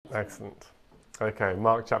Excellent. Okay,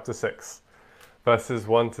 Mark chapter 6, verses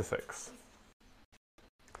 1 to 6.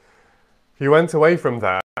 He went away from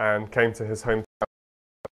there and came to his hometown,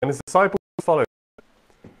 and his disciples followed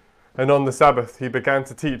him. And on the Sabbath he began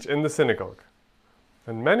to teach in the synagogue.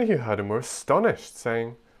 And many who heard him were astonished,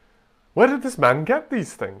 saying, "Where did this man get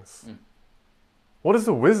these things? What is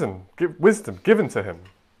the wisdom given to him?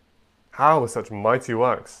 How are such mighty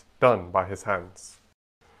works done by his hands?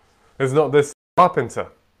 Is not this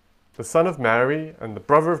carpenter, the son of Mary, and the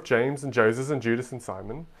brother of James and Joseph and Judas and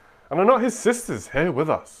Simon? And are not his sisters here with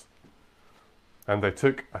us?" And they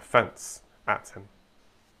took offense at him.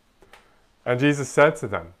 And Jesus said to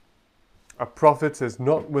them, "A prophet is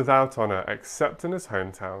not without honor except in his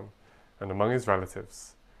hometown and among his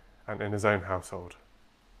relatives and in his own household."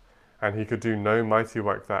 And he could do no mighty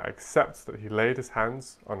work there except that he laid his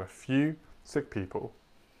hands on a few sick people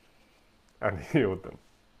and healed them.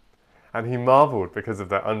 And he marveled because of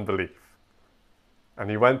their unbelief. And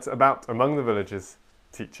he went about among the villages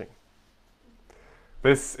teaching.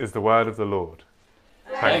 This is the word of the Lord.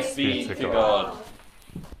 Thanks be to God.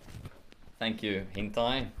 Thank you,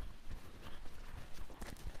 Hintai.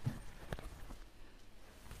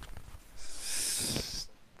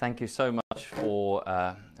 Thank you so much for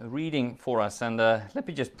reading for us. And let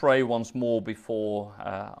me just pray once more before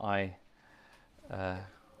I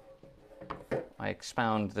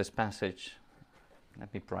expound this passage.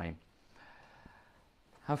 Let me pray.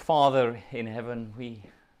 Our Father in heaven, we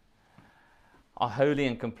are wholly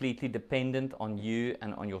and completely dependent on you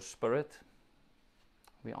and on your Spirit.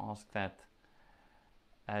 We ask that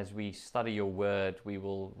as we study your word, we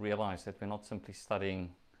will realize that we're not simply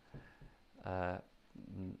studying a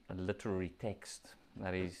literary text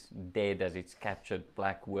that is dead as it's captured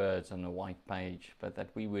black words on a white page, but that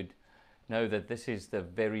we would know that this is the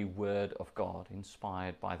very word of God,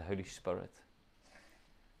 inspired by the Holy Spirit.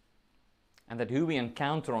 And that who we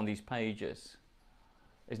encounter on these pages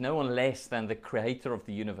is no one less than the creator of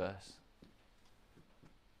the universe.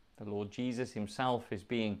 The Lord Jesus himself is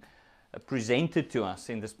being presented to us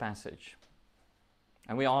in this passage.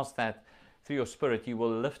 And we ask that through your Spirit you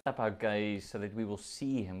will lift up our gaze so that we will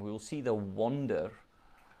see him. We will see the wonder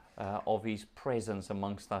of his presence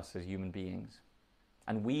amongst us as human beings.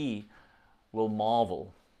 And we will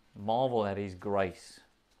marvel at his grace,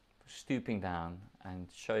 stooping down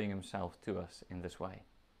and showing himself to us in this way.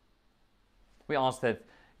 We ask that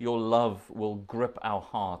your love will grip our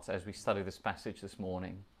hearts as we study this passage this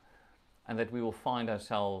morning, and that we will find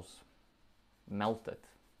ourselves melted,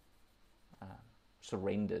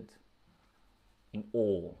 surrendered, in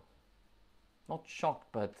awe, not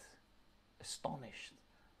shocked but astonished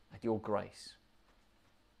at your grace.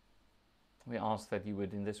 We ask that you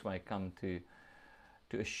would in this way come to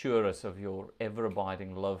assure us of your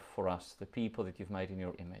ever-abiding love for us, the people that you've made in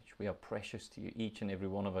your image. We are precious to you, each and every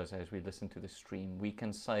one of us, as we listen to the stream. We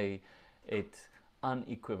can say it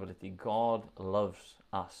unequivocally. God loves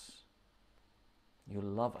us. You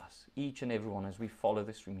love us, each and every one, as we follow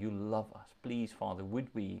the stream. You love us. Please, Father,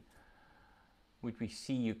 would we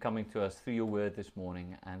see you coming to us through your word this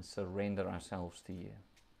morning and surrender ourselves to you.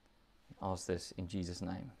 I ask this in Jesus'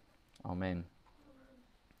 name. Amen.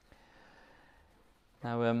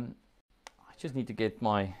 Now, I just need to get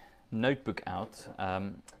my notebook out,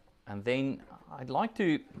 and then I'd like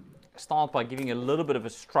to start by giving a little bit of a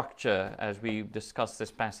structure as we discuss this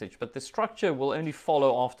passage, but the structure will only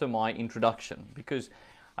follow after my introduction, because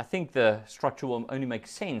I think the structure will only make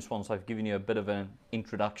sense once I've given you a bit of an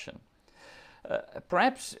introduction.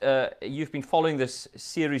 Perhaps you've been following this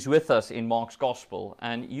series with us in Mark's Gospel,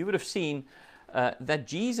 and you would have seen that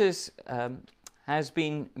Jesus has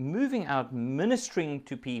been moving out ministering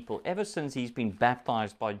to people ever since he's been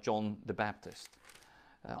baptized by John the Baptist.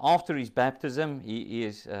 After his baptism,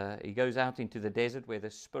 he goes out into the desert where the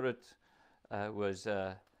Spirit was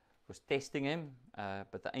testing him,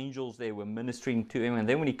 but the angels there were ministering to him. And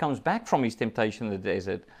then when he comes back from his temptation in the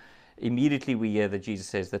desert, immediately we hear that Jesus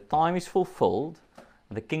says, "The time is fulfilled,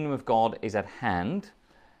 the kingdom of God is at hand."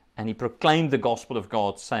 And he proclaimed the gospel of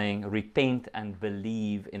God, saying, "Repent and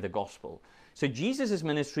believe in the gospel." So Jesus'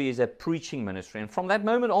 ministry is a preaching ministry. And from that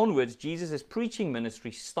moment onwards, Jesus' preaching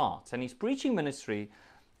ministry starts. And his preaching ministry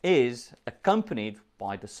is accompanied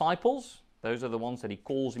by disciples. Those are the ones that he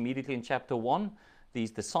calls immediately in chapter 1,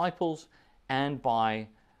 these disciples, and by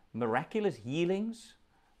miraculous healings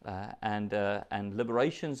and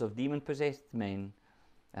liberations of demon-possessed men,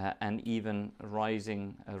 and even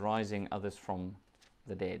rising others from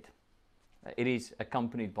the dead. It is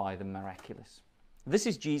accompanied by the miraculous. This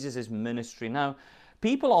is Jesus' ministry. Now,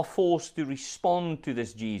 people are forced to respond to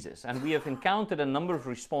this Jesus, and we have encountered a number of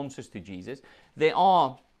responses to Jesus. There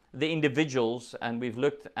are the individuals, and we've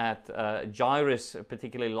looked at Jairus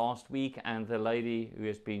particularly last week, and the lady who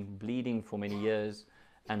has been bleeding for many years,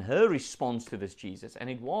 and her response to this Jesus. And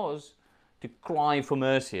it was to cry for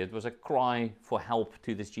mercy. It was a cry for help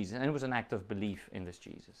to this Jesus, and it was an act of belief in this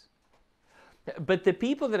Jesus. But the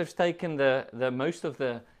people that have taken the most of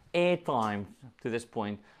the airtime to this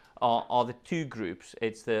point are the two groups.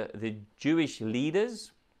 It's the Jewish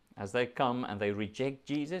leaders, as they come and they reject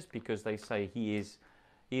Jesus because they say he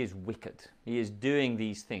is wicked. He is doing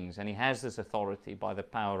these things, and he has this authority by the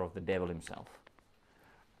power of the devil himself.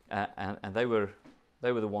 And they were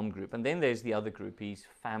the one group. And then there's the other group, his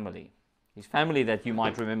family. His family that you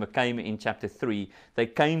might remember came in chapter 3. They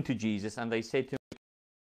came to Jesus and they said to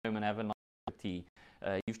him, and have a nice cup of tea.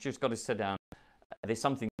 You've just got to sit down. There's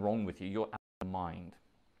something wrong with you. You're out of your mind.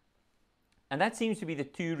 And that seems to be the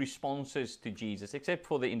two responses to Jesus, except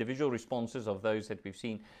for the individual responses of those that we've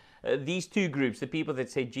seen. These two groups, the people that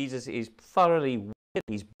say Jesus is thoroughly wicked,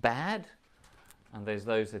 he's bad, and there's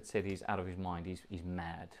those that said he's out of his mind, he's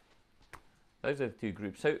mad. Those are the two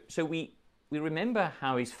groups. So we remember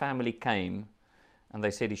how his family came, and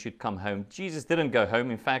they said he should come home. Jesus didn't go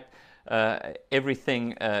home. In fact,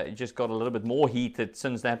 everything just got a little bit more heated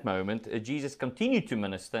since that moment. Jesus continued to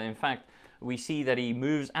minister. In fact, we see that he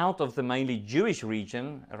moves out of the mainly Jewish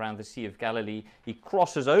region around the Sea of Galilee. He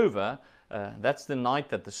crosses over. That's the night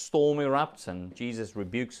that the storm erupts, and Jesus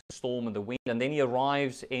rebukes the storm and the wind. And then he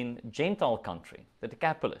arrives in Gentile country, the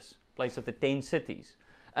Decapolis, place of the 10 cities.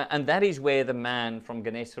 And that is where the man from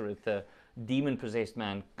Gennesaret, the demon-possessed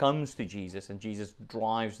man, comes to Jesus, and Jesus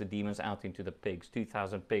drives the demons out into the pigs.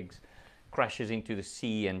 2,000 pigs crashes into the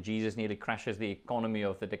sea, and Jesus nearly crashes the economy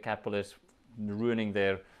of the Decapolis, ruining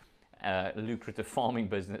their lucrative farming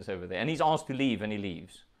business over there. And he's asked to leave, and he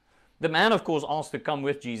leaves. The man, of course, asked to come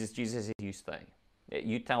with Jesus. Jesus says, you stay.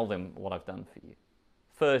 You tell them what I've done for you.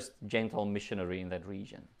 First Gentile missionary in that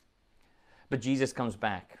region. But Jesus comes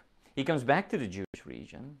back. He comes back to the Jewish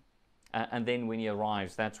region. And then when he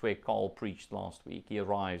arrives, that's where Carl preached last week. He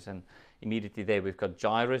arrives, and immediately there we've got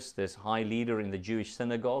Jairus, this high leader in the Jewish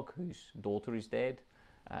synagogue, whose daughter is dead,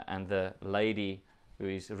 and the lady who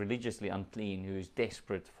is religiously unclean, who is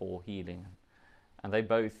desperate for healing. And they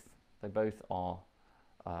both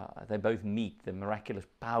meet the miraculous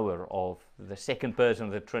power of the second person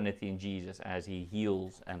of the Trinity in Jesus as he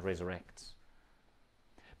heals and resurrects.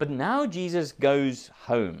 But now Jesus goes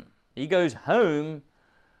home. He goes home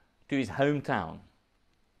to his hometown.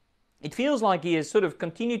 It feels like he has sort of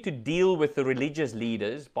continued to deal with the religious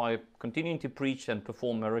leaders by continuing to preach and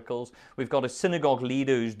perform miracles. We've got a synagogue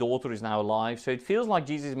leader whose daughter is now alive. So it feels like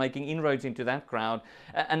Jesus is making inroads into that crowd.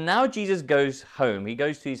 And now Jesus goes home. He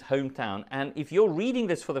goes to his hometown. And if you're reading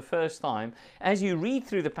this for the first time, as you read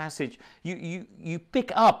through the passage, you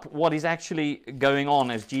pick up what is actually going on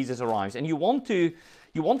as Jesus arrives. And you want to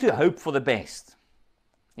hope for the best.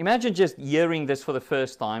 Imagine just hearing this for the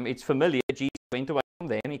first time. It's familiar. Jesus went away from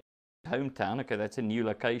there and he hometown. Okay, that's a new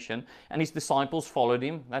location. And his disciples followed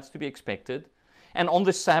him. That's to be expected. And on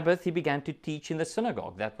the Sabbath, he began to teach in the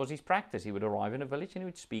synagogue. That was his practice. He would arrive in a village and he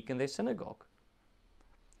would speak in their synagogue.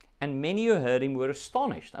 And many who heard him were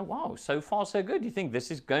astonished. Oh, wow, so far so good. You think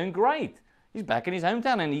this is going great. He's back in his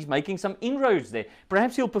hometown and he's making some inroads there.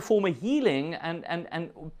 Perhaps he'll perform a healing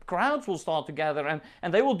and crowds will start to gather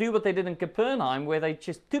and they will do what they did in Capernaum, where they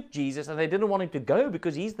just took Jesus and they didn't want him to go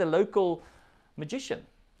because he's the local magician.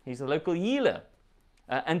 He's the local healer.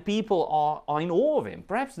 And people are in awe of him.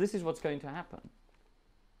 Perhaps this is what's going to happen.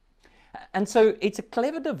 And so it's a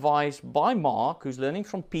clever device by Mark, who's learning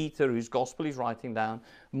from Peter, whose gospel he's writing down,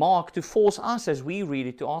 Mark, to force us as we read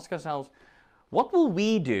it to ask ourselves, what will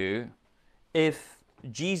we do if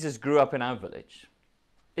Jesus grew up in our village?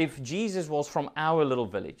 If Jesus was from our little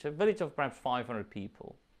village, a village of perhaps 500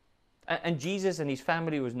 people, and Jesus and his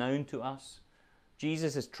family was known to us,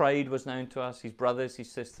 Jesus' trade was known to us, his brothers,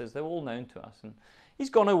 his sisters, they're all known to us. And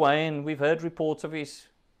he's gone away, and we've heard reports of his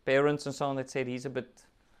parents and so on that said he's a bit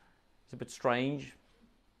strange.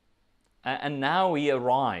 And now he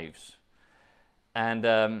arrives, and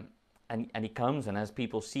he comes, and as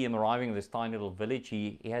people see him arriving in this tiny little village,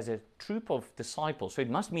 he has a troop of disciples. So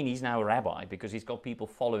it must mean he's now a rabbi, because he's got people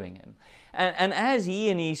following him. And as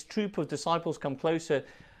he and his troop of disciples come closer,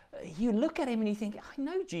 you look at him and you think, I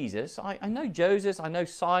know Jesus, I know Joseph, I know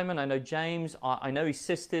Simon, I know James, I know his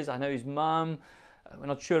sisters, I know his mum. We're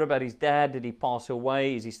not sure about his dad. Did he pass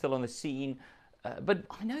away? Is he still on the scene? But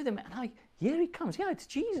I know them, and here he comes. Yeah, it's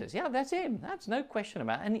Jesus. Yeah, that's him. That's no question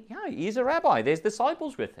about it. And yeah, he's a rabbi. There's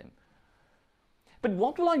disciples with him. But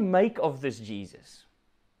what will I make of this Jesus?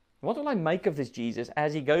 What will I make of this Jesus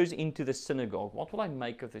as he goes into the synagogue? What will I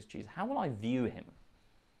make of this Jesus? How will I view him?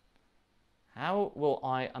 How will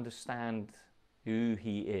I understand who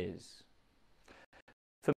he is?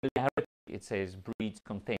 Familiarity, it says, breeds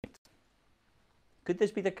contempt. Could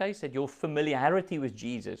this be the case, that your familiarity with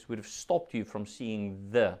Jesus would have stopped you from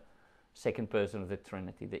seeing the second person of the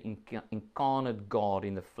Trinity, the incarnate God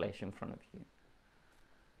in the flesh in front of you?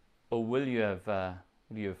 Or will you have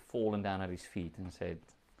fallen down at his feet and said,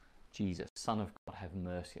 Jesus, Son of God, have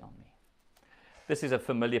mercy on me? This is a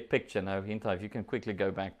familiar picture. Now, Hinta, if you can quickly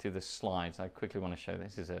go back to the slides, I quickly want to show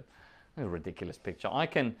this. This is a ridiculous picture. I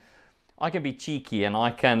can be cheeky and I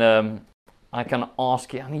can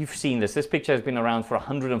ask you, and you've seen this. This picture has been around for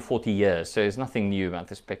 140 years, so there's nothing new about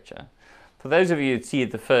this picture. For those of you who see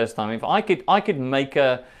it the first time, if I could make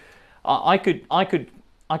I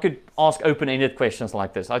could ask open-ended questions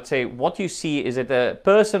like this. I'd say, what do you see? Is it a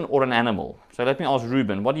person or an animal? So let me ask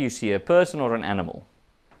Ruben, what do you see, a person or an animal?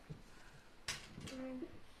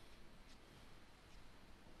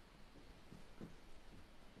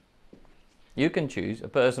 You can choose a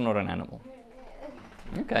person or an animal.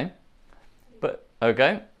 Okay. But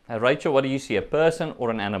okay. Rachel, what do you see? A person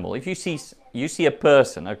or an animal? If you see a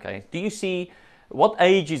person, okay. Do you see, what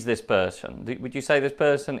age is this person? Would you say this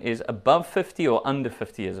person is above 50 or under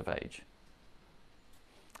 50 years of age?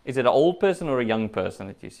 Is it an old person or a young person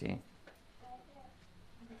that you see?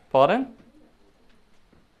 Pardon?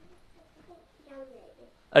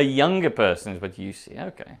 A younger person is what you see.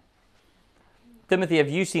 Okay. Timothy, have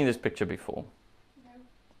you seen this picture before?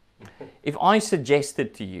 No. If I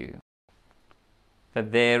suggested to you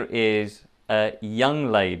that there is a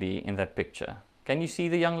young lady in that picture, can you see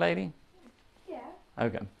the young lady? Yeah.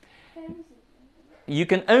 Okay. You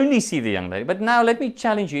can only see the young lady. But now let me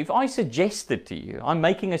challenge you. If I suggested to you, I'm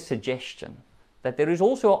making a suggestion, that there is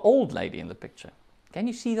also an old lady in the picture. Can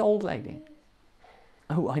you see the old lady?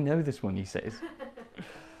 Oh, I know this one, he says.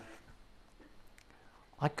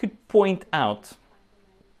 I could point out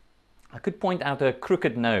a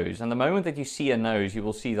crooked nose, and the moment that you see a nose, you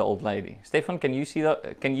will see the old lady. Stefan, can you see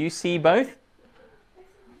that? Can you see both?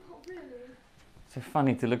 Not really. It's so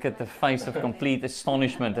funny to look at the face of complete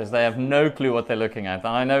astonishment as they have no clue what they're looking at. And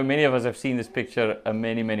I know many of us have seen this picture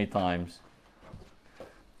many, many times.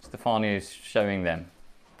 Stefania is showing them.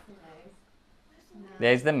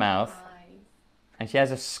 There's the mouth, and she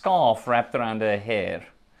has a scarf wrapped around her hair.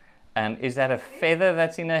 And is that a feather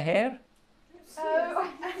that's in her hair?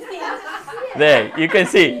 There, you can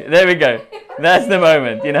see. There we go. That's the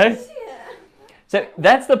moment, you know. So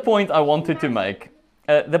that's the point I wanted to make.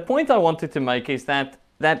 The point I wanted to make is that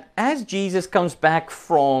as Jesus comes back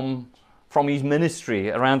from his ministry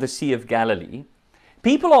around the Sea of Galilee,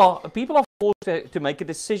 people are forced to make a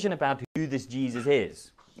decision about who this Jesus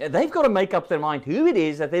is. They've got to make up their mind who it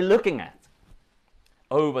is that they're looking at.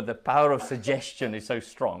 Oh, but the power of suggestion is so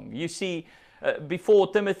strong. You see,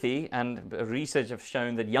 before Timothy, and research have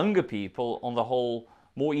shown that younger people, on the whole,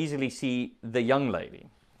 more easily see the young lady.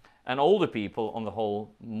 And older people, on the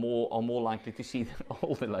whole, are more likely to see the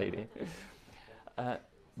older lady.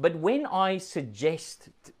 But when I suggest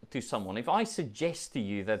to someone, if I suggest to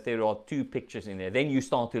you that there are two pictures in there, then you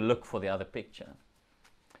start to look for the other picture.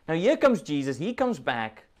 Now here comes Jesus, he comes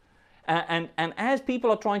back, and as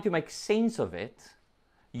people are trying to make sense of it,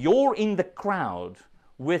 you're in the crowd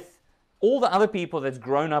with all the other people that's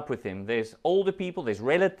grown up with him. There's older people, there's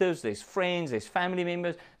relatives, there's friends, there's family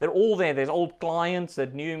members. They're all there. There's old clients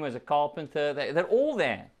that knew him as a carpenter. They're all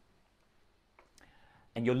there.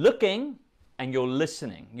 And you're looking and you're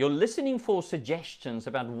listening. You're listening for suggestions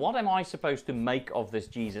about what am I supposed to make of this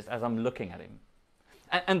Jesus as I'm looking at him.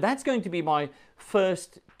 And that's going to be my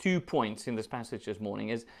first 2 points in this passage this morning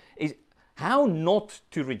is how not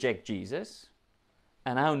to reject Jesus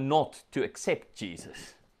and how not to accept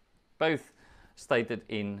Jesus. Both stated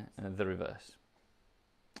in the reverse.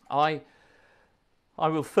 I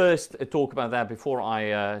will first talk about that before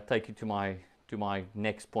I take you to my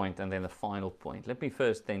next point and then the final point. Let me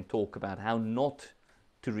first then talk about how not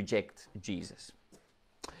to reject Jesus.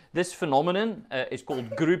 This phenomenon is called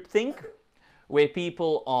groupthink, where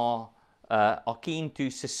people are keen to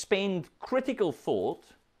suspend critical thought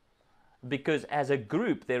because as a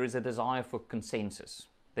group there is a desire for consensus.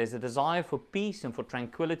 There's a desire for peace and for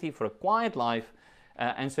tranquility, for a quiet life.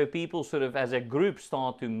 And so people sort of as a group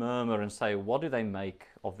start to murmur and say, what do they make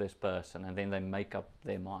of this person? And then they make up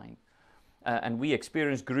their mind. And we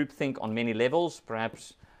experience groupthink on many levels.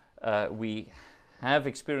 Perhaps we have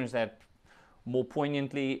experienced that more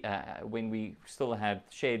poignantly when we still had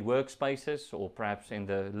shared workspaces, or perhaps in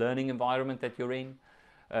the learning environment that you're in,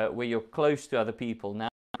 where you're close to other people. Now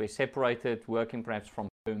we're separated, working perhaps from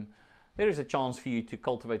home. there is a chance for you to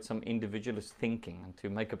cultivate some individualist thinking and to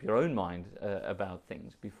make up your own mind about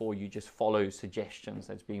things before you just follow suggestions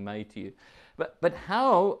that's being made to you. But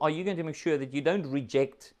how are you going to make sure that you don't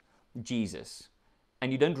reject Jesus,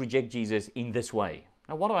 and you don't reject Jesus in this way?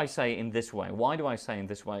 Now, what do I say in this way? Why do I say in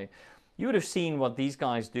this way? You would have seen what these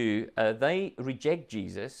guys do. They reject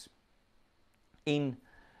Jesus in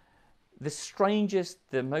the strangest,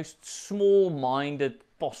 the most small-minded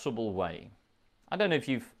possible way. I don't know if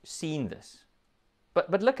you've seen this,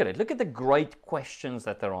 but look at it. Look at the great questions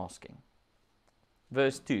that they're asking.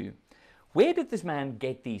 Verse 2, where did this man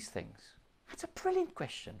get these things? That's a brilliant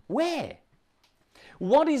question. Where?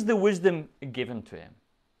 What is the wisdom given to him?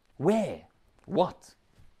 Where? What?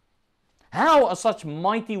 How are such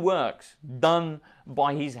mighty works done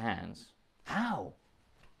by his hands? How?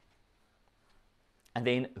 And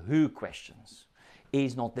then who questions?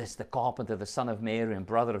 Is not this the carpenter, the son of Mary, and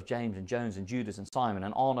brother of James and Jones and Judas and Simon,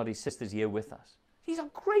 and are not his sisters here with us? These are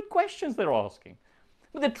great questions they're asking.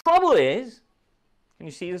 But the trouble is, can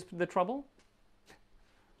you see this, the trouble?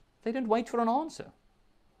 They don't wait for an answer.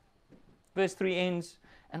 Verse 3 ends,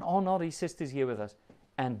 and are not his sisters here with us?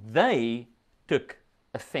 And they took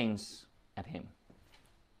offense at him.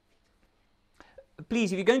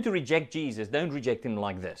 Please, if you're going to reject Jesus, don't reject him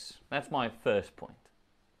like this. That's my first point.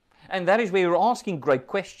 And that is where you're asking great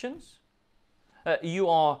questions. You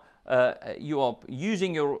are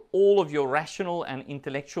using all of your rational and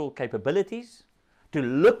intellectual capabilities to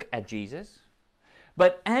look at Jesus.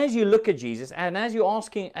 But as you look at Jesus, and as you're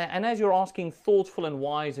asking thoughtful and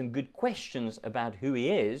wise and good questions about who he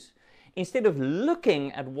is, instead of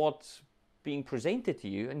looking at what's being presented to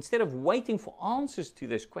you, instead of waiting for answers to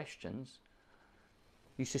those questions,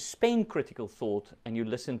 you suspend critical thought and you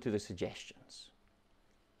listen to the suggestions.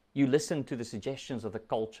 You listen to the suggestions of the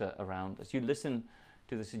culture around us. You listen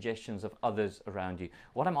to the suggestions of others around you.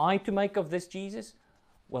 What am I to make of this Jesus?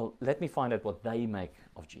 Well, let me find out what they make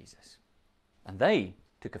of Jesus. And they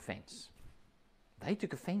took offense. They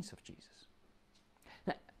took offense of Jesus.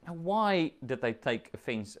 Now why did they take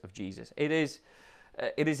offense of Jesus? It is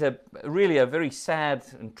really a very sad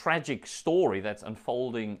and tragic story that's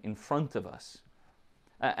unfolding in front of us.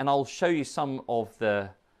 And I'll show you some of the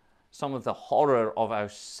horror of our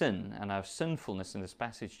sin and our sinfulness in this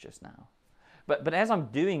passage just now. But as I'm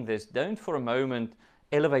doing this, don't for a moment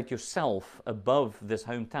elevate yourself above this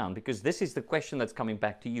hometown, because this is the question that's coming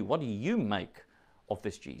back to you. What do you make of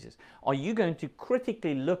this Jesus? Are you going to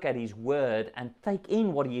critically look at his word and take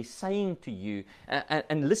in what he is saying to you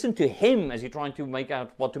and listen to him as you're trying to make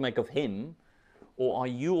out what to make of him? Or are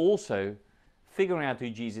you also figuring out who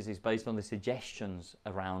Jesus is based on the suggestions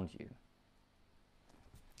around you?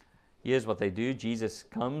 Here's what they do. Jesus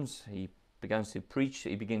comes, he begins to preach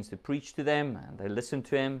to them, and they listen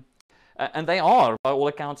to him. And they are, by all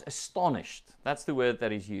accounts, astonished. That's the word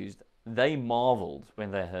that is used. They marveled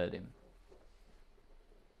when they heard him.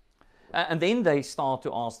 And then they start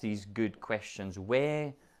to ask these good questions.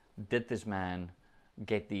 Where did this man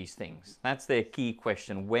get these things? That's their key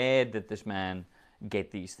question. Where did this man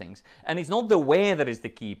get these things? And it's not the where that is the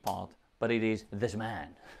key part, but it is this man.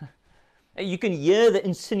 You can hear the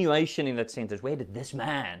insinuation in that sentence. Where did this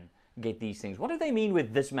man get these things? What do they mean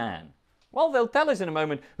with this man? Well, they'll tell us in a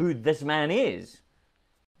moment who this man is.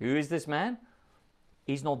 Who is this man?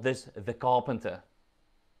 He's not this, the carpenter.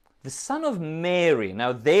 The son of Mary.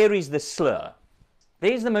 Now there is the slur.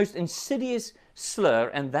 There's the most insidious slur,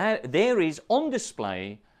 and there is on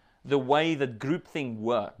display the way that groupthink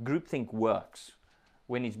works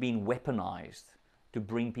when it's being weaponized to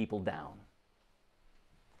bring people down.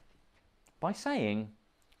 By saying,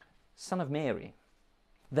 son of Mary,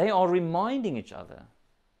 they are reminding each other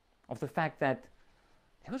of the fact that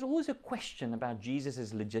there was always a question about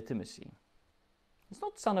Jesus' legitimacy. It's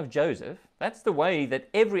not son of Joseph. That's the way that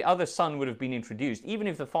every other son would have been introduced, even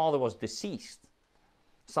if the father was deceased.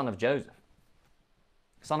 Son of Joseph.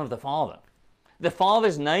 Son of the father. The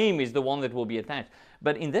father's name is the one that will be attached.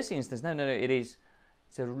 But in this instance, no, it's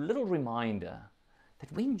a little reminder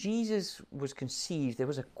that when Jesus was conceived, there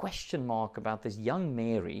was a question mark about this young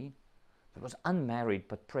Mary that was unmarried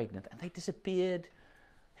but pregnant, and they disappeared.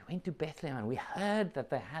 They went to Bethlehem, and we heard that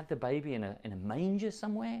they had the baby in a manger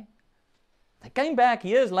somewhere. They came back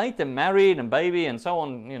years later, married and baby and so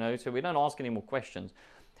on, so we don't ask any more questions.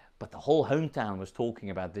 But the whole hometown was talking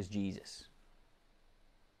about this Jesus.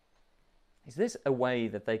 Is this a way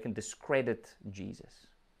that they can discredit Jesus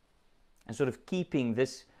and sort of keeping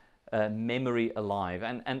this memory alive?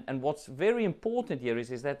 And what's very important here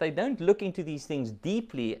is that they don't look into these things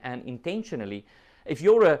deeply and intentionally. If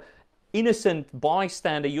you're innocent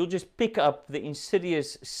bystander, you'll just pick up the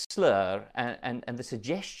insidious slur, and the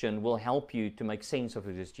suggestion will help you to make sense of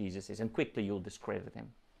who this Jesus is, and quickly you'll discredit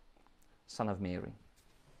him. Son of Mary,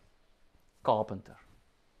 carpenter.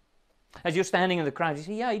 As you're standing in the crowd, you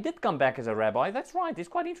say, yeah, he did come back as a rabbi. That's right, it's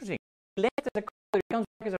quite interesting. He left as a carpenter, he comes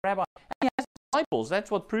back as a rabbi. And he has disciples,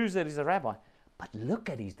 that's what proves that he's a rabbi. But look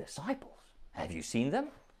at his disciples. Have you seen them?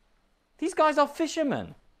 These guys are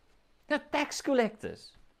fishermen. They're tax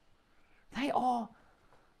collectors. They're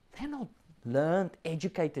not learned,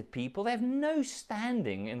 educated people. They have no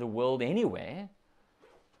standing in the world anywhere.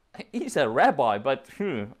 He's a rabbi, but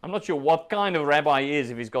I'm not sure what kind of rabbi he is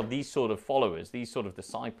if he's got these sort of followers, these sort of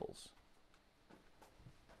disciples.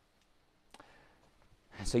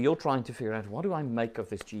 So you're trying to figure out, what do I make of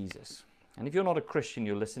this Jesus? And if you're not a Christian,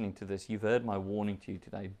 you're listening to this, you've heard my warning to you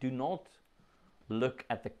today. Do not look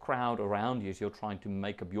at the crowd around you as you're trying to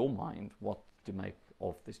make up your mind what to make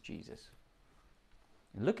of this Jesus.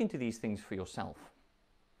 Look into these things for yourself.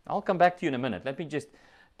 I'll come back to you in a minute. Let me just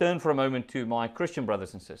turn for a moment to my Christian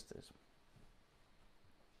brothers and sisters.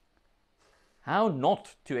 How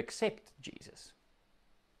not to accept Jesus.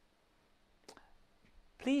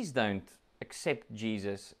 Please don't accept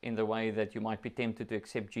Jesus in the way that you might be tempted to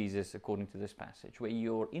accept Jesus according to this passage, where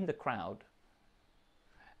you're in the crowd,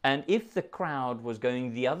 and if the crowd was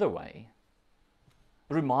going the other way,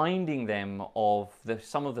 reminding them of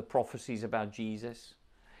some of the prophecies about Jesus,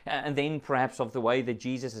 and then perhaps of the way that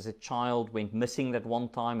Jesus as a child went missing that one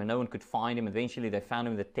time and no one could find him. Eventually they found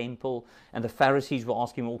him in the temple, and the Pharisees were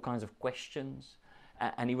asking him all kinds of questions,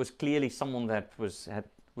 and he was clearly someone that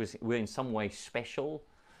were in some way special.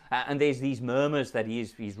 And there's these murmurs that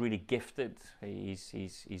he's really gifted.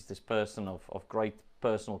 He's this person of great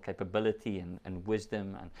personal capability and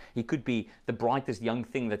wisdom, and he could be the brightest young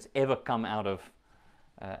thing that's ever come out of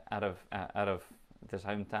this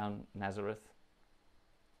hometown, Nazareth.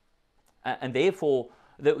 And therefore,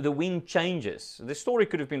 the wind changes. The story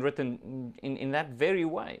could have been written in that very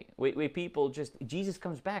way, where people Jesus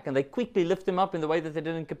comes back, and they quickly lift him up in the way that they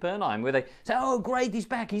did in Capernaum, where they say, oh, great, he's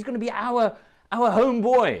back. He's going to be our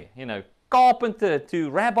homeboy, carpenter to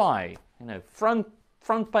rabbi,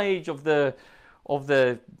 front page of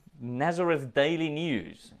the Nazareth Daily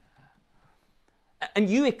News. And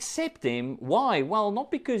you accept him. Why? Well,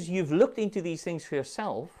 not because you've looked into these things for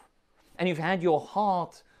yourself and you've had your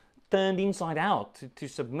heart turned inside out to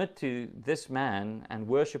submit to this man and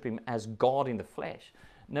worship him as God in the flesh.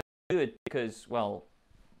 No, you do it because, well,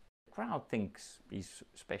 the crowd thinks he's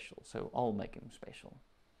special, so I'll make him special.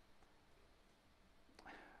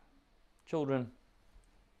 Children,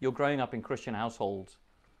 you're growing up in Christian households.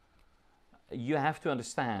 You have to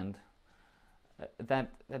understand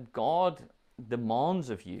that God demands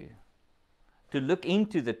of you to look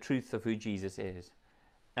into the truth of who Jesus is,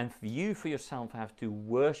 and you for yourself have to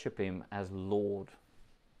worship him as Lord.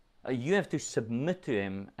 You have to submit to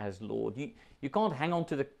him as Lord. You can't hang on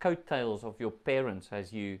to the coattails of your parents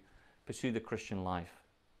as you pursue the Christian life.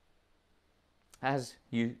 As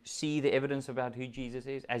you see the evidence about who Jesus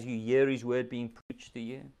is, as you hear his word being preached to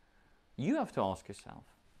you, you have to ask yourself,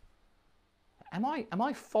 am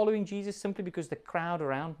I following Jesus simply because the crowd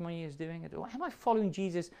around me is doing it? Or am I following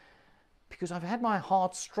Jesus because I've had my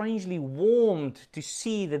heart strangely warmed to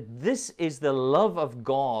see that this is the love of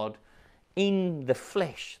God in the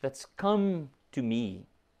flesh that's come to me?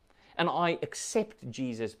 And I accept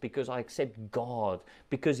Jesus because I accept God,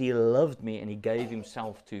 because he loved me and he gave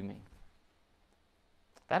himself to me.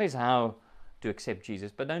 That is how to accept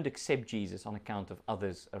Jesus, but don't accept Jesus on account of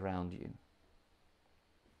others around you.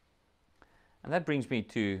 And that brings me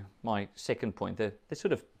to my second point, the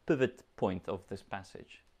sort of pivot point of this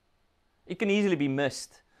passage. It can easily be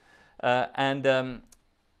missed. And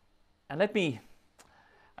let me,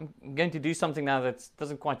 I'm going to do something now that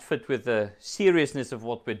doesn't quite fit with the seriousness of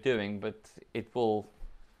what we're doing, but it will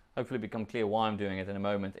hopefully become clear why I'm doing it in a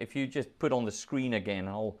moment. If you just put on the screen again,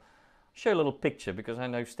 I'll show a little picture, because I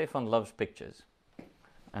know Stefan loves pictures.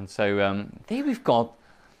 And so there we've got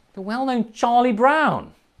the well-known Charlie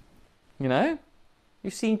Brown. You've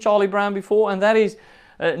seen Charlie Brown before, and that is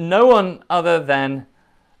no one other than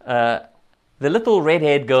the little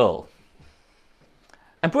red-haired girl.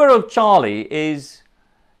 And poor old Charlie is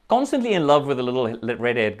constantly in love with the little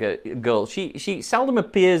red-haired girl. She seldom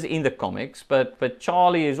appears in the comics, but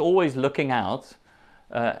Charlie is always looking out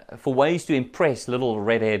for ways to impress little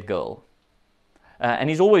red-haired girl. And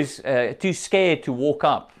he's always too scared to walk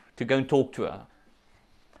up to go and talk to her.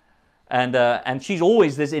 And she's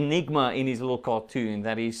always this enigma in his little cartoon,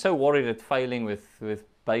 that he's so worried at failing with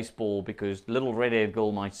baseball because little red-haired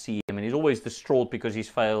girl might see him, and he's always distraught because he's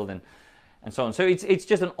failed. and so on. So it's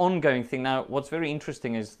just an ongoing thing. Now, what's very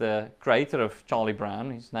interesting is the creator of Charlie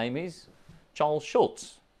Brown, his name is Charles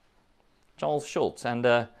Schulz. Charles Schulz. And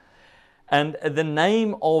the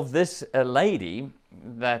name of this lady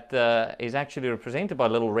that is actually represented by a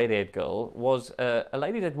little red-haired girl was a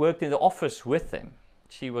lady that worked in the office with them.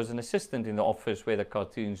 She was an assistant in the office where the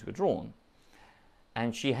cartoons were drawn.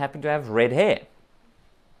 And she happened to have red hair.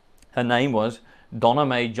 Her name was Donna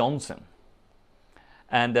Mae Johnson.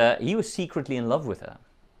 And he was secretly in love with her.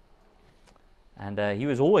 And he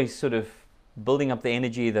was always sort of building up the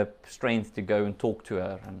energy, the strength to go and talk to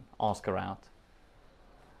her and ask her out.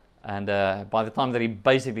 And by the time that he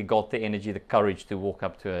basically got the energy, the courage to walk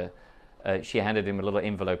up to her, she handed him a little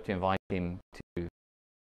envelope to invite him to.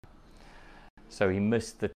 So he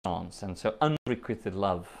missed the chance. And so unrequited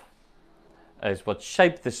love is what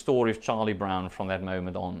shaped the story of Charlie Brown from that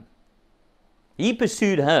moment on. He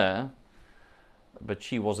pursued her, but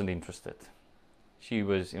she wasn't interested. She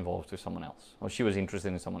was involved with someone else, or she was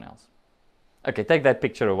interested in someone else. Okay, take that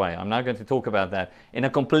picture away. I'm now going to talk about that in a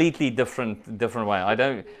completely different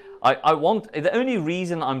way. The only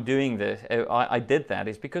reason I'm doing this, I did that,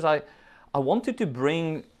 is because I wanted to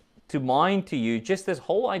bring to mind to you just this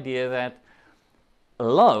whole idea that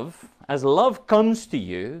love, as love comes to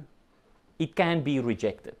you, it can be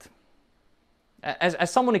rejected. As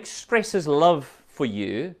someone expresses love for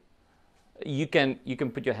you, you can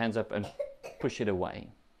put your hands up and push it away.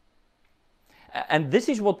 And this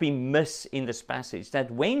is what we miss in this passage, that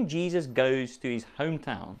when Jesus goes to his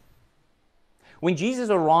hometown, when Jesus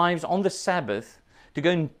arrives on the Sabbath to go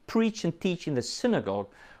and preach and teach in the synagogue,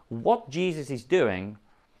 what Jesus is doing,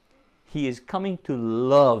 he is coming to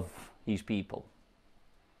love his people.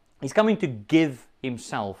 He's coming to give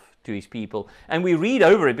himself to his people. And we read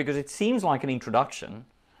over it because it seems like an introduction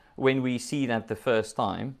when we see that the first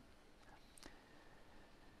time.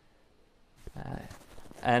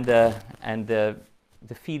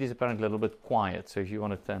 The feed is apparently a little bit quiet, so if you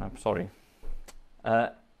want to turn up, sorry.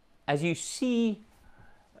 As you see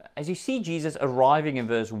Jesus arriving in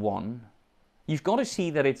verse 1, you've got to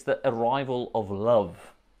see that it's the arrival of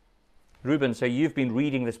love. Ruben, so you've been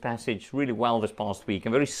reading this passage really well this past week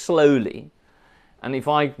and very slowly. And if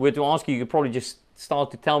I were to ask you, you could probably just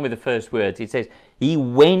start to tell me the first words. It says, he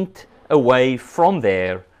went away from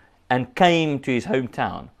there and came to his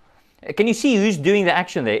hometown. Can you see who's doing the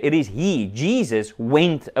action there? It is he. Jesus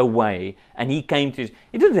went away and he came to his...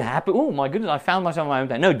 It didn't happen, oh my goodness, I found myself in my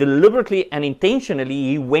hometown. No, deliberately and intentionally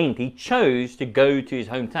he went. He chose to go to his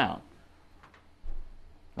hometown.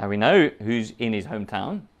 Now we know who's in his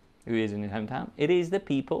hometown. Who is in his hometown? It is the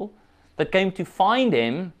people that came to find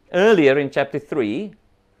him earlier in chapter 3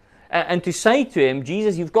 and to say to him,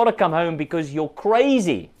 Jesus, you've got to come home because you're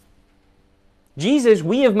crazy. Jesus,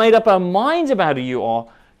 we have made up our minds about who you are.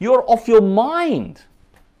 You're off your mind.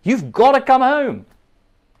 You've got to come home.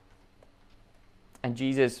 And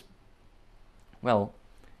Jesus, well,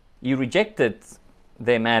 he rejected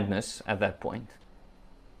their madness at that point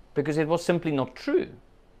because it was simply not true.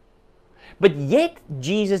 But yet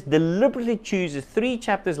Jesus deliberately chooses 3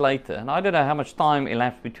 chapters later, and I don't know how much time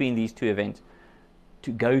elapsed between these two events,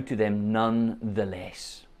 to go to them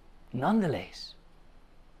nonetheless. Nonetheless.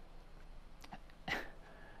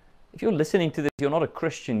 If you're listening to this, you're not a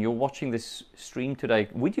Christian, you're watching this stream today,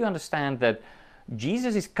 would you understand that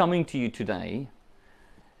Jesus is coming to you today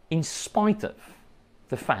in spite of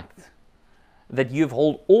the fact that you've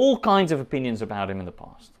held all kinds of opinions about him in the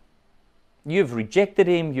past? You've rejected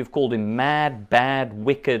him, you've called him mad, bad,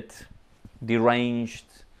 wicked, deranged,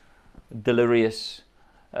 delirious.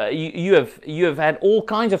 You have had all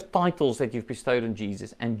kinds of titles that you've bestowed on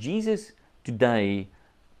Jesus. And Jesus today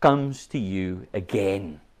comes to you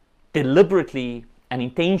again, deliberately and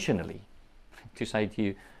intentionally, to say to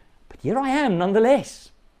you, but here I am nonetheless.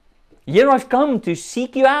 Here I've come to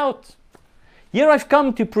seek you out. Here I've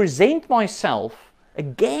come to present myself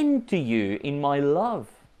again to you in my love.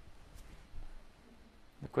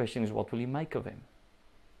 The question is, what will you make of him?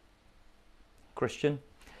 Christian,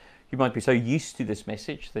 you might be so used to this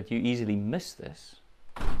message that you easily miss this.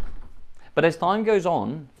 But as time goes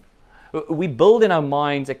on, we build in our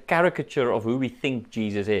minds a caricature of who we think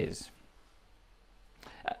Jesus is.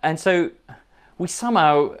 And so we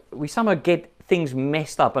somehow get things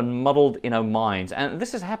messed up and muddled in our minds. And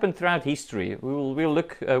this has happened throughout history. We'll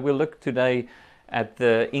look today at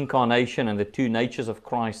the incarnation and the 2 natures of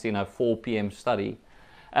Christ in our 4 p.m. study.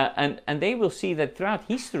 And they will see that throughout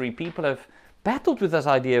history, people have battled with this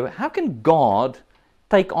idea, how can God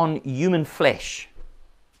take on human flesh?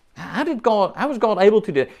 How was God able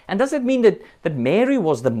to do it? And does it mean that Mary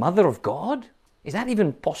was the mother of God? Is that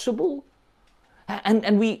even possible?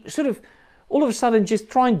 And we sort of all of a sudden just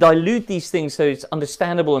try and dilute these things so it's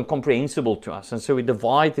understandable and comprehensible to us. And so we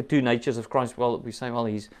divide the two natures of Christ. Well, we say, well,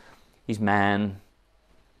 he's man.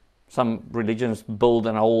 Some religions build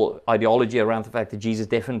an whole ideology around the fact that Jesus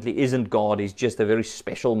definitely isn't God. He's just a very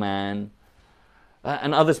special man.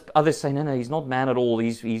 And others say, no, he's not man at all.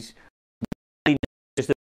 He's just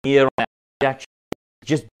a mere man. He actually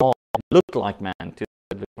just God, looked like man to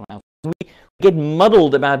everyone else. We get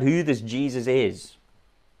muddled about who this Jesus is.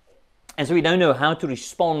 And so we don't know how to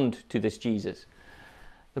respond to this Jesus.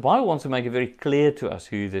 The Bible wants to make it very clear to us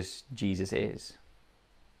who this Jesus is.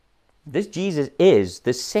 This Jesus is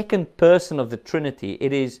the second person of the Trinity.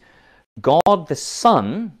 It is God the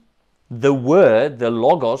Son, the Word, the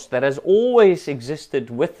Logos, that has always existed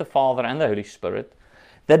with the Father and the Holy Spirit,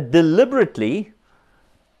 that deliberately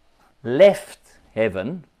left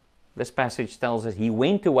heaven. This passage tells us he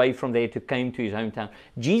went away from there to come to his hometown.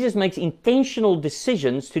 Jesus makes intentional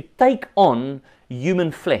decisions to take on human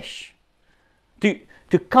flesh, to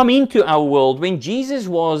come into our world. When Jesus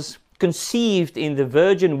was conceived in the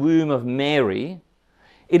virgin womb of Mary,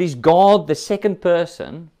 it is God, the second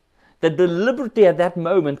person, that deliberately at that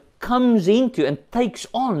moment comes into and takes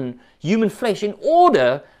on human flesh in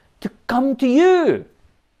order to come to you,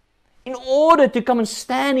 in order to come and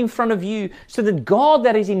stand in front of you, so that God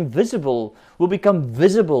that is invisible will become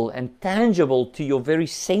visible and tangible to your very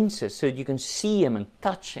senses, so that you can see him and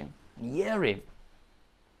touch him and hear him.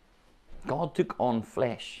 God took on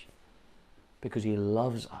flesh because he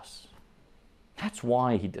loves us. That's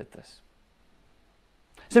why he did this.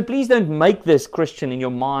 So please don't make this, Christian, in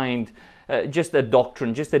your mind just a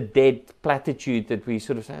doctrine, just a dead platitude that we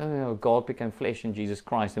sort of say, oh, God became flesh in Jesus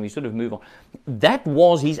Christ, and we sort of move on. That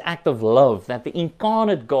was his act of love, that the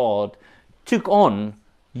incarnate God took on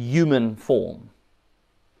human form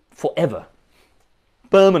forever,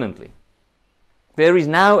 permanently. There is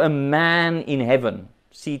now a man in heaven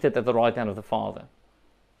seated at the right hand of the Father.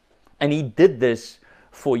 And he did this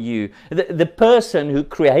for you. The person who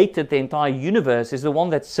created the entire universe is the one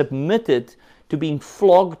that submitted to being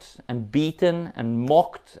flogged and beaten and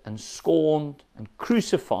mocked and scorned and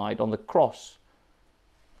crucified on the cross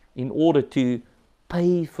in order to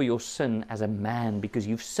pay for your sin as a man, because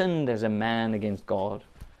you've sinned as a man against God.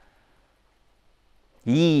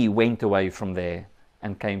 He went away from there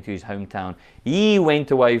and came to his hometown. He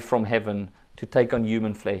went away from heaven to take on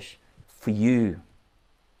human flesh for you.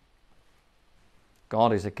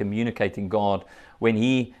 God is a communicating God. When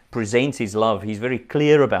he presents his love, he's very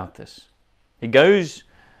clear about this. He goes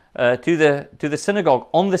to the synagogue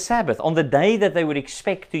on the Sabbath, on the day that they would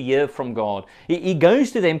expect to hear from God. He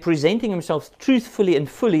goes to them presenting himself truthfully and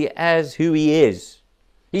fully as who he is.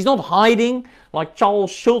 He's not hiding like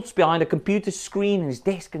Charles Schultz behind a computer screen in his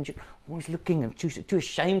desk and always looking and too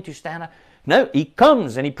ashamed to stand up. No, he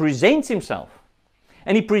comes and he presents himself.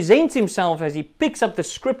 And he presents himself as he picks up the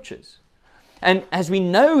scriptures. And as we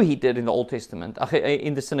know he did in the Old Testament,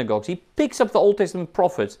 in the synagogues, he picks up the Old Testament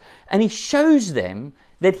prophets and he shows them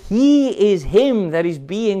that he is him that is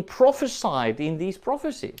being prophesied in these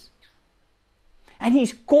prophecies. And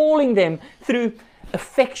he's calling them through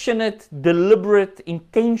affectionate, deliberate,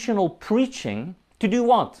 intentional preaching to do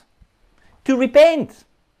what? To repent.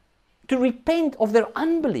 To repent of their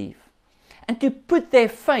unbelief and to put their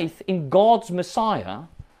faith in God's Messiah.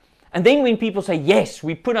 And then when people say, yes,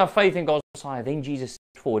 we put our faith in God's Messiah, then Jesus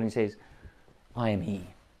steps forward and says, I am he.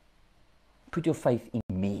 Put your faith in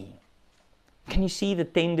me. Can you see the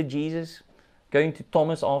tender Jesus going to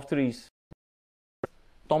Thomas after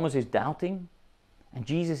Thomas is doubting? And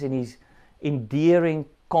Jesus in his endearing,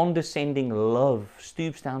 condescending love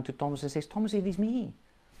stoops down to Thomas and says, Thomas, it is me.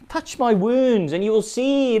 Touch my wounds and you will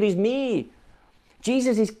see it is me.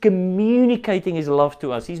 Jesus is communicating his love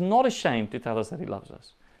to us. He's not ashamed to tell us that he loves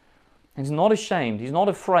us. And he's not ashamed, he's not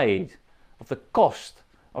afraid of the cost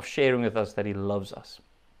of sharing with us that he loves us.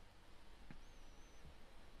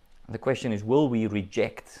 And the question is, will we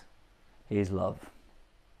reject his love?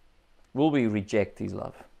 Will we reject his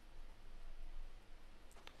love?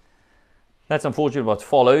 That's unfortunately what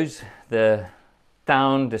follows. The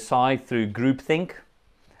town decide through groupthink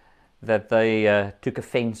that they took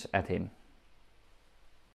offense at him.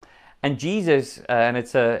 And Jesus, and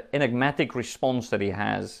it's an enigmatic response that he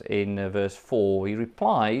has in verse 4, he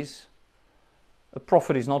replies, a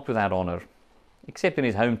prophet is not without honor, except in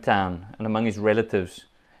his hometown and among his relatives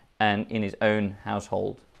and in his own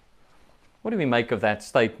household. What do we make of that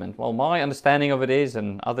statement? Well, my understanding of it is,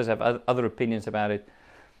 and others have other opinions about it,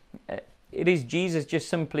 it is Jesus just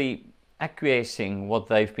simply acquiescing what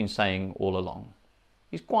they've been saying all along.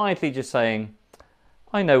 He's quietly just saying,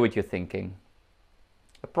 I know what you're thinking.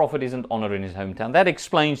 A prophet isn't honored in his hometown. That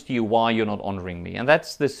explains to you why you're not honoring me. And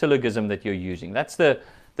that's the syllogism that you're using. That's the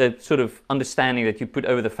sort of understanding that you put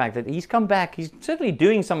over the fact that he's come back. He's certainly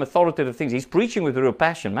doing some authoritative things. He's preaching with real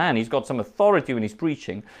passion. Man, he's got some authority when he's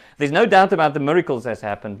preaching. There's no doubt about the miracles that's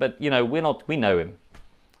happened, but we know him.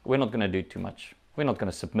 We're not going to do too much. We're not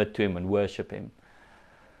going to submit to him and worship him.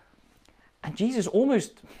 And Jesus,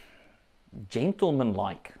 almost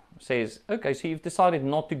gentleman-like, says, okay, so you've decided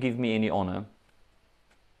not to give me any honor.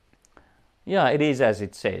 Yeah, it is as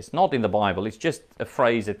it says. Not in the Bible. It's just a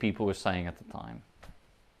phrase that people were saying at the time.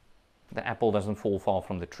 The apple doesn't fall far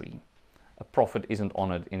from the tree. A prophet isn't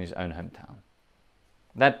honored in his own hometown.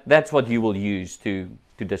 That's what you will use to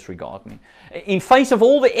disregard me. In face of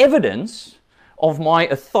all the evidence of my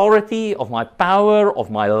authority, of my power, of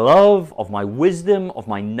my love, of my wisdom, of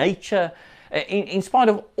my nature, in spite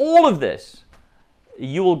of all of this,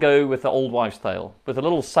 you will go with the old wives' tale, with a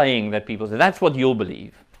little saying that people say, that's what you'll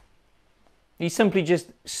believe. He's simply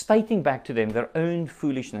just stating back to them their own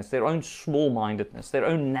foolishness, their own small-mindedness, their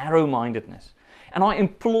own narrow-mindedness. And I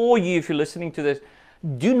implore you, if you're listening to this,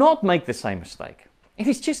 do not make the same mistake. It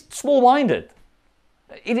is just small-minded.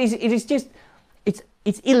 It is just,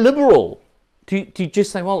 it's illiberal to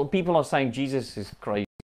just say, well, people are saying Jesus is crazy.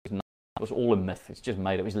 It was all a myth. It's just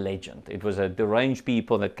made up. It's legend. It was a deranged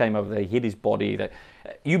people that came over there, hid his body.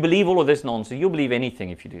 You believe all of this nonsense. You'll believe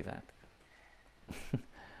anything if you do that.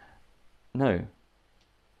 No.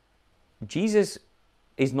 Jesus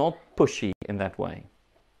is not pushy in that way.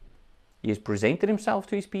 He has presented himself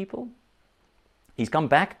to his people. He's come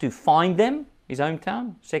back to find them, his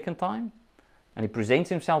hometown, second time. And he presents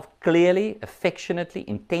himself clearly, affectionately,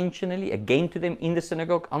 intentionally, again to them in the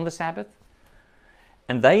synagogue on the Sabbath.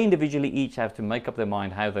 And they individually each have to make up their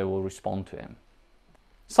mind how they will respond to him.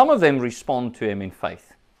 Some of them respond to him in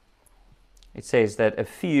faith. It says that a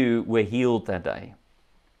few were healed that day.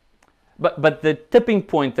 But the tipping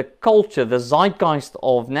point, the culture, the zeitgeist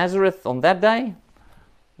of Nazareth on that day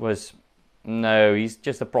was, no, he's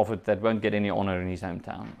just a prophet that won't get any honor in his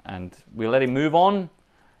hometown. And we'll let him move on.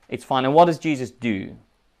 It's fine. And what does Jesus do?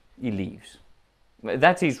 He leaves.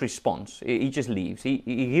 That's his response. He just leaves. He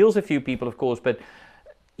heals a few people, of course, but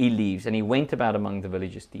he leaves. And he went about among the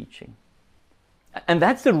villages teaching. And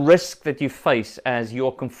that's the risk that you face as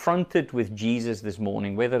you're confronted with Jesus this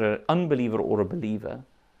morning, whether an unbeliever or a believer.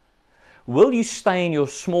 Will you stay in your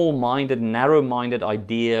small-minded, narrow-minded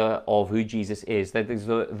idea of who Jesus is, that is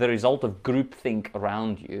the result of groupthink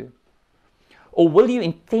around you? Or will you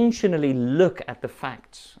intentionally look at the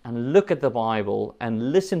facts and look at the Bible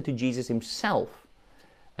and listen to Jesus himself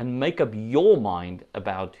and make up your mind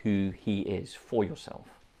about who he is for yourself?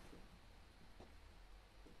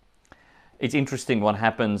 It's interesting what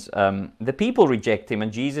happens. The people reject him,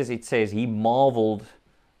 and Jesus, it says, he marveled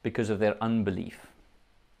because of their unbelief.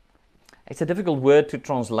 It's a difficult word to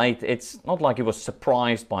translate. It's not like he was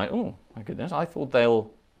surprised by, oh my goodness, I thought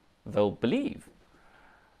they'll believe.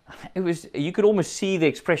 It was, you could almost see the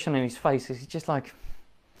expression in his face. It's just like,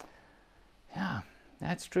 yeah,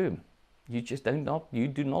 that's true. You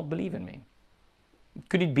do not believe in me.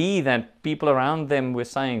 Could it be that people around them were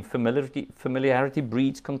saying familiarity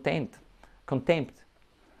breeds contempt?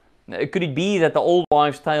 Could it be that the old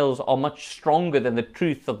wives' tales are much stronger than the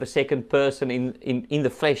truth of the second person in the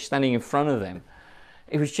flesh standing in front of them?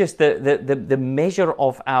 It was just the measure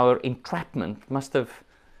of our entrapment must have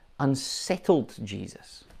unsettled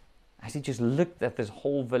Jesus, as he just looked at this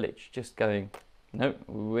whole village, just going, no,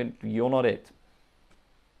 you're not it.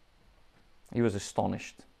 He was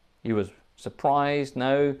astonished. He was surprised.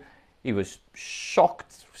 No, he was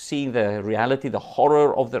shocked, seeing the reality, the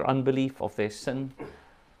horror of their unbelief, of their sin.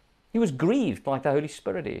 He was grieved like the Holy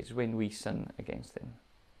Spirit is when we sin against him.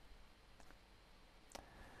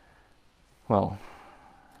 Well,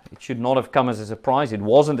 it should not have come as a surprise. It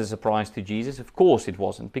wasn't a surprise to Jesus. Of course it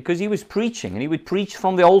wasn't, because he was preaching, and he would preach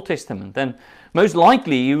from the Old Testament. And most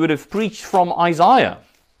likely he would have preached from Isaiah.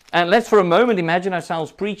 And let's for a moment imagine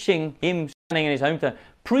ourselves preaching, him standing in his hometown,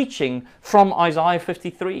 preaching from Isaiah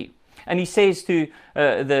 53. And he says to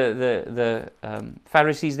the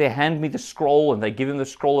Pharisees, they hand me the scroll, and they give him the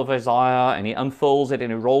scroll of Isaiah, and he unfolds it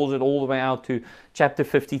and he rolls it all the way out to chapter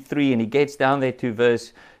 53, and he gets down there to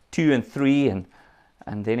verse 2 and 3,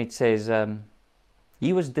 and then it says,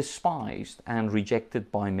 he was despised and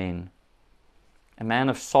rejected by men, a man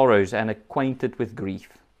of sorrows and acquainted with grief.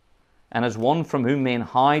 And as one from whom men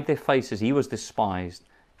hide their faces, he was despised,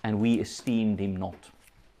 and we esteemed him not.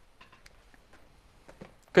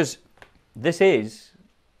 Because this is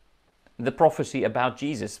the prophecy about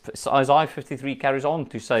Jesus. Isaiah 53 carries on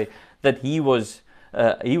to say that he was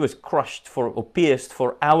He was crushed for, or pierced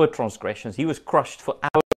for our transgressions. He was crushed for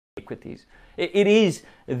our iniquities. It is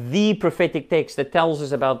the prophetic text that tells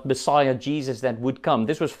us about Messiah Jesus that would come.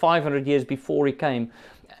 This was 500 years before he came.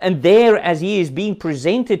 And there, as he is being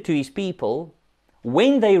presented to his people,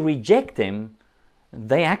 when they reject him,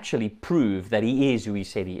 they actually prove that he is who he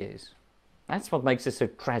said he is. That's what makes it so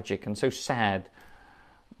tragic and so sad,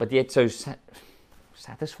 but yet so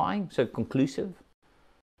satisfying, so conclusive.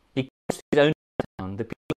 He comes to his own town, the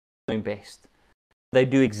people know him best. They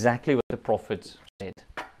do exactly what the prophets said.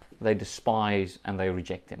 They despise and they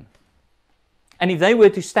reject him. And if they were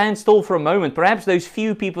to stand still for a moment, perhaps those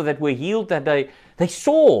few people that were healed that day, they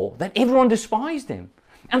saw that everyone despised him.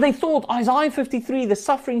 And they thought, Isaiah 53, the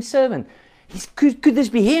suffering servant, could this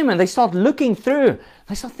be him? And they start looking through.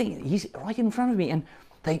 They start thinking, he's right in front of me. And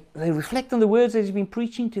they reflect on the words that he's been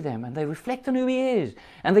preaching to them. And they reflect on who he is.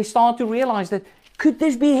 And they start to realize that, could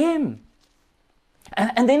this be him?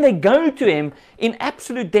 And then they go to him in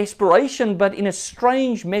absolute desperation, but in a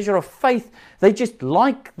strange measure of faith. They just,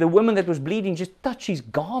 like the woman that was bleeding, just touch his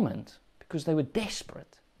garment because they were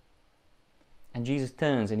desperate. And Jesus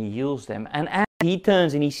turns and he heals them. And as he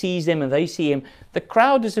turns and he sees them and they see him, the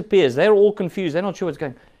crowd disappears. They're all confused. They're not sure what's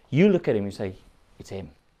going on. You look at him and say, it's him.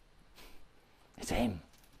 It's him.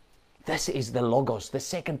 This is the Logos, the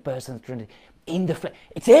second person of the Trinity, in the flesh.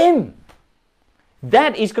 It's him.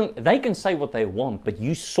 That is, they can say what they want, but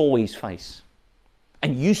you saw his face.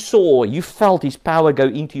 And you felt his power go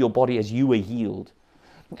into your body as you were healed.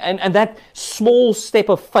 And that small step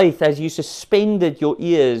of faith as you suspended your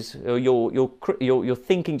ears, or your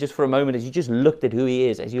thinking just for a moment, as you just looked at who he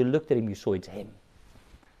is, as you looked at him, you saw it's him.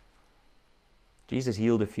 Jesus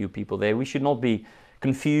healed a few people there. We should not be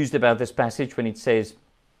confused about this passage when it says,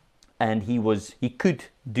 and he could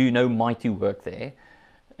do no mighty work there,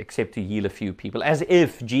 except to heal a few people, as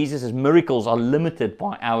if Jesus' miracles are limited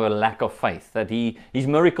by our lack of faith, that his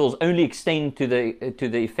miracles only extend to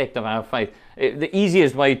the effect of our faith. The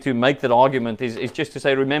easiest way to make that argument is just to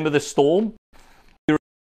say, remember the storm?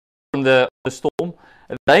 From the storm,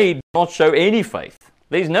 they do not show any faith.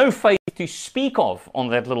 There's no faith to speak of on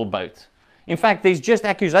that little boat. In fact, there's just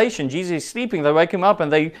accusation. Jesus is sleeping. They wake him up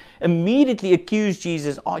and they immediately accuse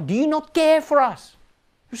Jesus. Oh, do you not care for us?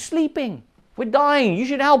 You're sleeping. We're dying. You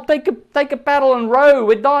should help. Take a paddle and row.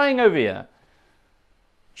 We're dying over here.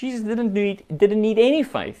 Jesus didn't need any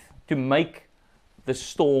faith to make the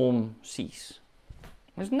storm cease.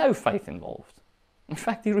 There's no faith involved. In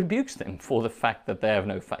fact, he rebukes them for the fact that they have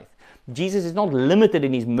no faith. Jesus is not limited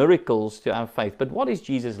in his miracles to our faith, but what is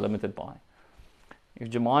Jesus limited by? If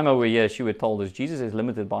Jemima were here, she would have told us Jesus is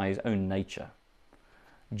limited by his own nature.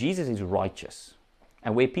 Jesus is righteous.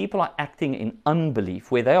 And where people are acting in unbelief,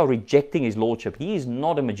 where they are rejecting his lordship, he is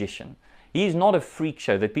not a magician. He is not a freak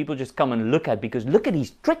show that people just come and look at because look at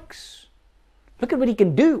his tricks. Look at what he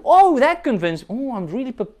can do. Oh, that convinced. Oh, I'm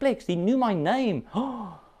really perplexed. He knew my name.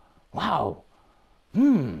 Oh, wow.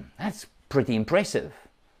 That's pretty impressive.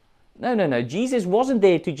 No. Jesus wasn't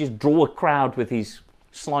there to just draw a crowd with his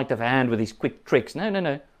sleight of hand, with his quick tricks.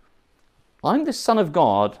 No. I'm the Son of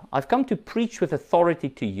God. I've come to preach with authority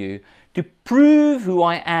to you, to prove who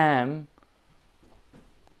I am.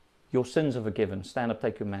 Your sins are forgiven. Stand up,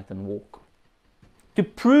 take your mat and walk. To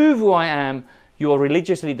prove who I am, you are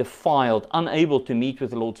religiously defiled, unable to meet with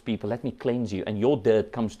the Lord's people. Let me cleanse you, and your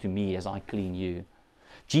dirt comes to me as I clean you.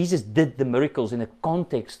 Jesus did the miracles in the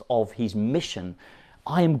context of his mission.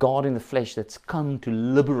 I am God in the flesh that's come to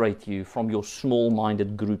liberate you from your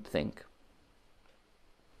small-minded groupthink.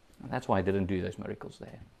 And that's why I didn't do those miracles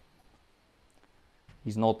there.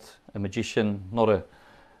 He's not a magician, not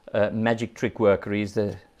a magic trick worker. He's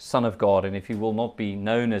the Son of God. And if he will not be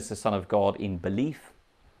known as the Son of God in belief,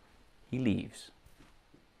 he leaves.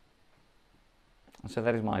 And so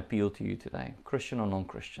that is my appeal to you today, Christian or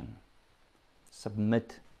non-Christian.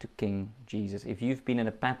 Submit to King Jesus. If you've been in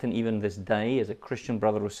a pattern even this day as a Christian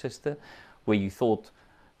brother or sister where you thought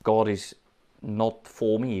God is not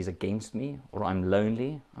for me, he's against me, or I'm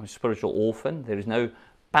lonely, I'm a spiritual orphan, there is no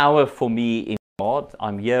power for me in God,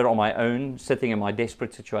 I'm here on my own, sitting in my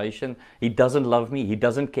desperate situation, he doesn't love me, he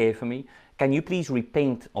doesn't care for me, can you please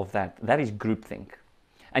repent of that? That is groupthink.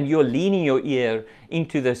 And you're leaning your ear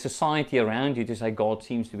into the society around you to say God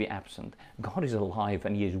seems to be absent. God is alive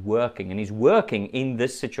and he is working, and he's working in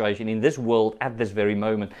this situation, in this world at this very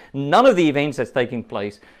moment. None of the events that's taking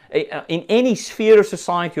place in any sphere of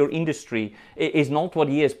society or industry is not what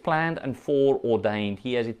he has planned and foreordained.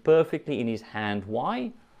 He has it perfectly in his hand.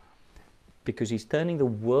 Why? Because he's turning the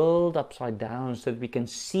world upside down so that we can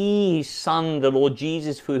see his Son, the Lord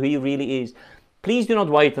Jesus, for who he really is. Please do not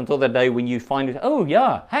wait until the day when you find it. Oh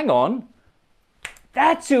yeah, hang on.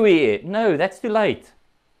 That's who he is. No, that's too late.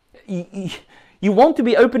 You want to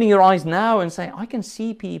be opening your eyes now and saying, I can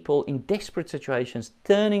see people in desperate situations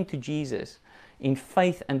turning to Jesus in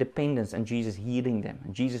faith and dependence, and Jesus healing them,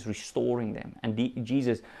 and Jesus restoring them, and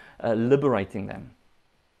Jesus liberating them.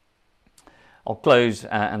 I'll close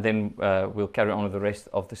and then we'll carry on with the rest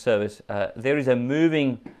of the service. There is a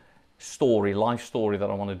moving story, life story, that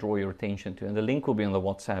I want to draw your attention to, and the link will be on the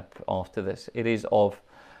WhatsApp after this. It is of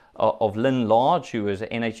Lynn Large, who was an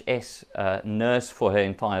NHS nurse for her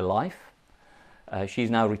entire life. She's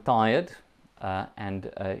now retired,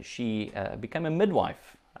 and she became a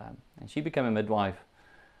midwife. And she became a midwife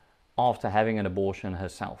after having an abortion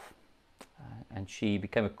herself. And she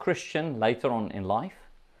became a Christian later on in life.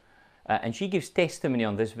 And she gives testimony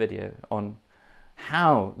on this video on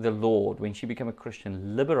how the Lord, when she became a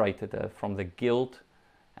Christian, liberated her from the guilt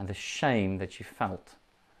and the shame that she felt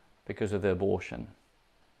because of the abortion.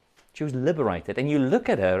 She was liberated. And you look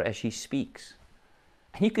at her as she speaks,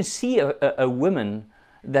 and you can see a woman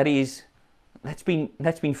that's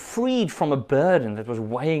been freed from a burden that was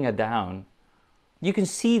weighing her down. You can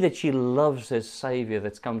see that she loves her Savior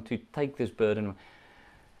that's come to take this burden.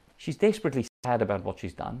 She's desperately sad about what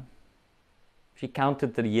she's done. She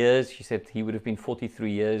counted the years. She said he would have been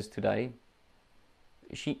 43 years today.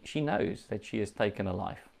 She knows that she has taken a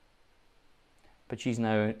life. But she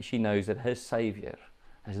knows that her Savior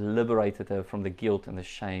has liberated her from the guilt and the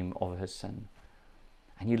shame of her sin.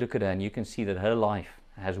 And you look at her and you can see that her life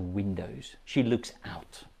has windows. She looks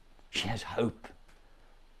out. She has hope.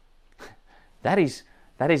 That is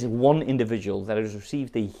one individual that has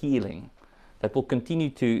received a healing that will continue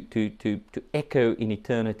to echo in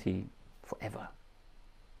eternity forever.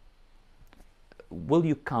 Will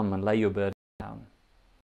you come and lay your burden down?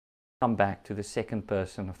 Come back to the second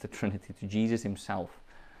person of the Trinity, to Jesus himself,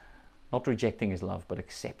 not rejecting his love, but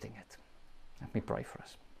accepting it. Let me pray for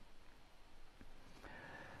us.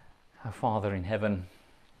 Our Father in heaven,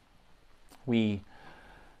 we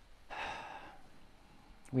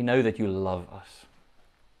know that you love us.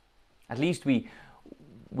 At least we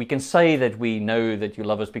can say that we know that you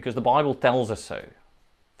love us because the Bible tells us so.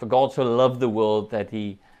 For God so loved the world that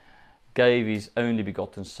he gave his only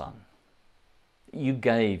begotten Son.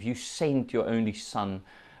 You sent your only Son.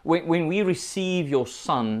 When we receive your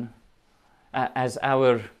Son as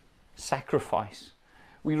our sacrifice,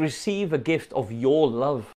 we receive a gift of your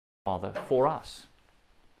love, Father, for us.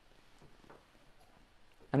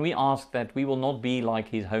 And we ask that we will not be like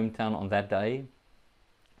his hometown on that day,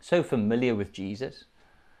 so familiar with Jesus,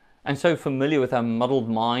 and so familiar with our muddled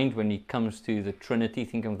mind when it comes to the Trinity,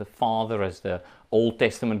 thinking of the Father as the Old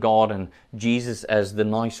Testament God, and Jesus as the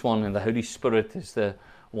nice one, and the Holy Spirit as the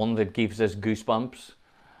one that gives us goosebumps.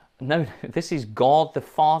 No, this is God, the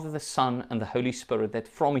Father, the Son, and the Holy Spirit that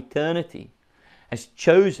from eternity has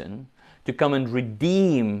chosen to come and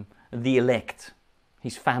redeem the elect,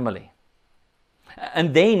 his family.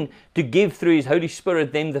 And then to give through his Holy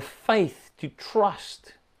Spirit them the faith to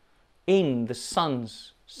trust in the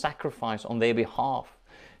Son's sacrifice on their behalf,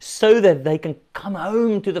 so that they can come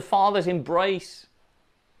home to the Father's embrace.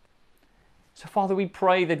 So Father, we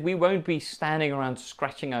pray that we won't be standing around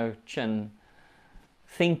scratching our chin,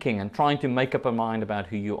 thinking and trying to make up our mind about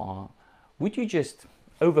who you are. Would you just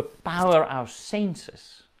overpower our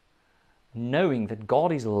senses, knowing that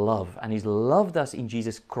God is love, and he's loved us in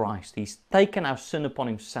Jesus Christ. He's taken our sin upon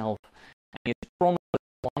himself, and he has promised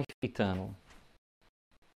us life eternal.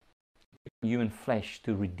 Human flesh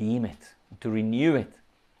to redeem it, to renew it.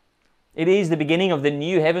 It is the beginning of the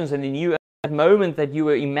new heavens and the new earth. That moment that you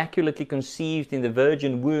were immaculately conceived in the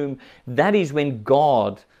virgin womb, that is when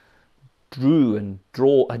God drew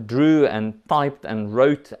and typed and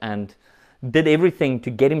wrote and did everything to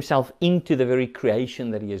get himself into the very creation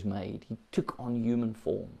that he has made. He took on human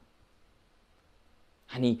form.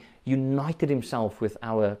 And he united himself with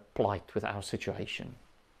our plight, with our situation.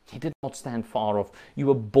 He did not stand far off. You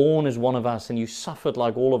were born as one of us, and you suffered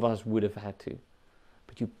like all of us would have had to.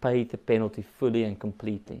 But you paid the penalty fully and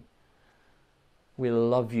completely. We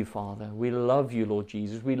love you, Father. We love you, Lord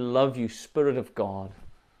Jesus. We love you, Spirit of God.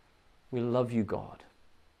 We love you, God.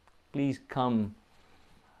 Please come,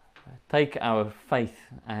 take our faith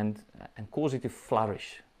and cause it to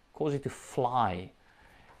flourish, cause it to fly,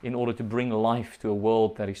 in order to bring life to a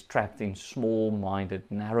world that is trapped in small-minded,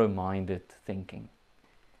 narrow-minded thinking,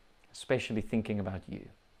 especially thinking about you.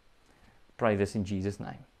 Pray this in Jesus'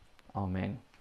 name. Amen.